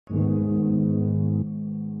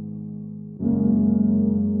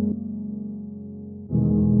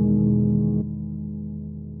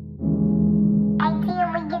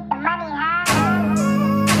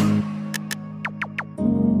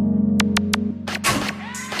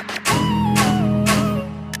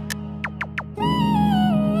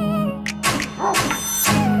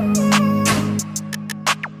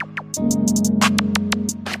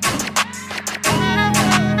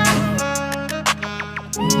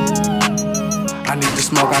I need to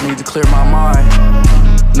smoke, I need to clear my mind.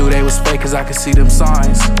 Knew they was fake cause I could see them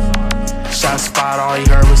signs. Shots fired, all he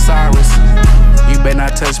heard was sirens. You better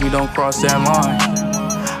not touch me, don't cross that line.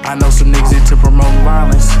 I know some niggas into promoting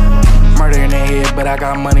violence. Murder in their head, but I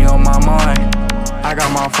got money on my mind. I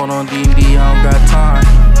got my phone on D&D, I don't got time.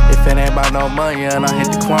 If it ain't about no money, and I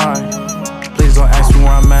hit decline. Please don't ask me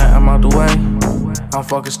where I'm at, I'm out the way. I'm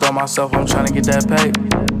focused on myself, I'm trying to get that pay.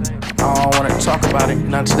 I don't wanna talk about it,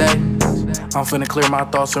 not today. I'm finna clear my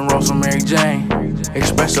thoughts and roll some Mary Jane.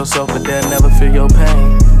 Express yourself, but they'll never feel your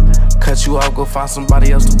pain. Cut you off, go find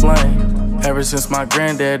somebody else to blame. Ever since my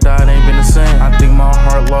granddad died, ain't been the same. I think my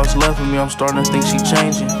heart lost left with me, I'm starting to think she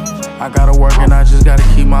changing. I gotta work and I just gotta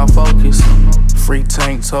keep my focus. Free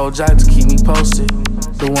Tank told Jack to keep me posted.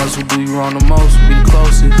 The ones who do you wrong the most will be the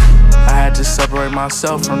closest. I had to separate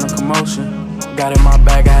myself from the commotion. Got in my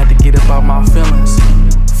bag, I had to get up out my feelings.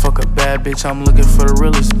 Fuck a bad bitch, I'm looking for the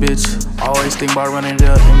realest bitch. Always think about running it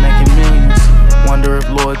up and making millions. Wonder if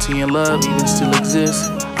loyalty and love even still exists.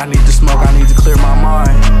 I need to smoke, I need to clear my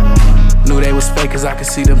mind. Knew they was fake cause I could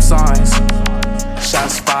see them signs.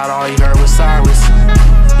 Shots fired, all he heard was sirens.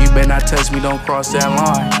 You better not touch me, don't cross that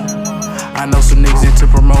line. I know some niggas into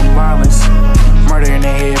promoting violence. Murder in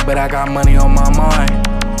their head, but I got money on my mind.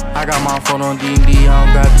 I got my phone on D&D, I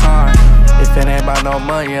don't got time. If it ain't about no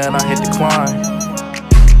money, and I hit decline.